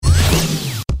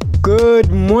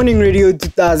Good morning, Radio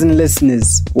 2000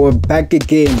 listeners. We're back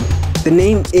again. The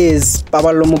name is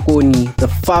Babalomokoni, the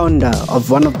founder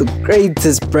of one of the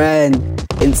greatest brands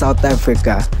in South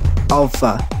Africa,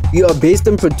 Alfa. We are based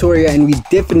in Pretoria and we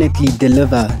definitely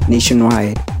deliver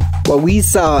nationwide. What we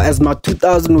sell, as my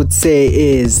 2000 would say,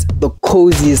 is the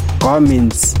coziest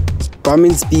garments.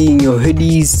 Garments being your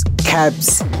hoodies,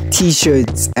 caps,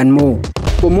 t-shirts, and more.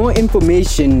 For more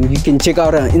information, you can check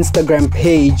out our Instagram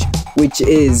page, which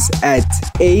is at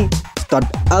a.lf.a.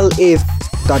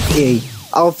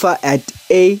 Alpha at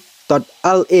a.lf.a.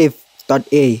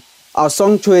 Our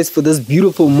song choice for this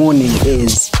beautiful morning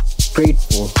is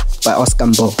Grateful by Oscar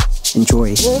Mbo.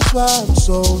 Enjoy. That's why I'm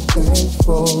so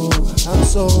thankful. I'm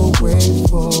so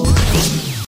grateful.